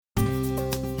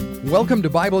Welcome to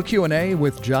Bible Q&A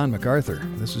with John MacArthur.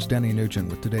 This is Denny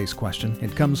Nugent with today's question.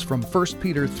 It comes from 1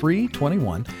 Peter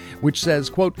 3:21, which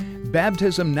says, quote,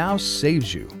 "Baptism now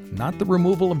saves you, not the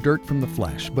removal of dirt from the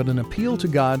flesh, but an appeal to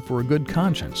God for a good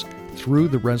conscience through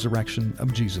the resurrection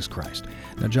of Jesus Christ."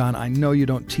 Now, John, I know you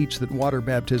don't teach that water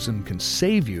baptism can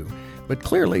save you, but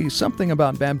clearly something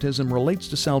about baptism relates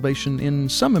to salvation in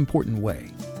some important way.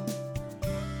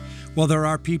 Well, there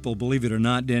are people, believe it or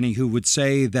not, Denny, who would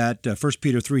say that 1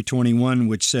 Peter 3:21,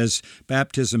 which says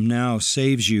baptism now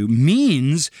saves you,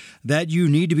 means that you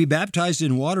need to be baptized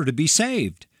in water to be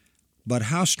saved. But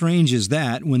how strange is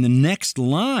that when the next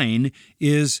line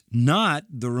is not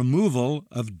the removal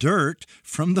of dirt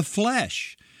from the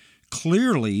flesh?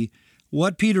 Clearly,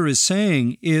 what Peter is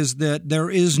saying is that there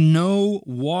is no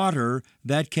water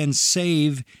that can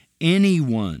save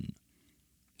anyone.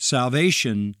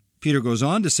 Salvation, Peter goes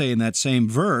on to say in that same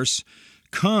verse,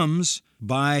 comes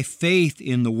by faith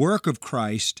in the work of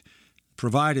Christ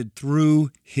provided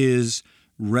through His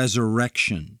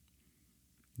resurrection.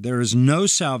 There is no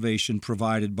salvation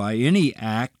provided by any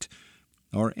act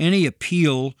or any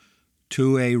appeal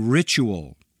to a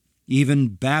ritual, even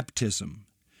baptism,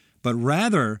 but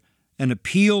rather an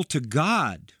appeal to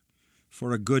God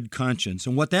for a good conscience.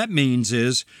 And what that means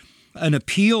is an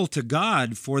appeal to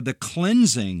God for the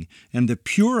cleansing and the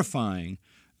purifying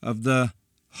of the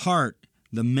heart,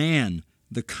 the man,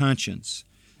 the conscience.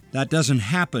 That doesn't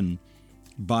happen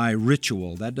by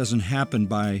ritual. That doesn't happen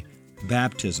by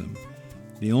baptism.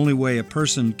 The only way a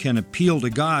person can appeal to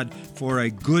God for a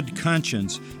good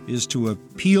conscience is to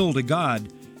appeal to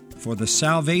God for the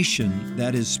salvation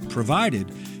that is provided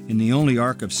in the only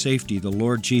ark of safety, the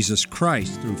Lord Jesus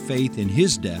Christ, through faith in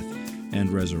His death and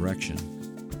resurrection.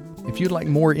 If you'd like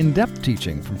more in-depth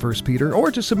teaching from 1 Peter or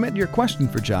to submit your question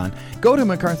for John, go to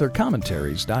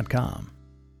MacArthurCommentaries.com.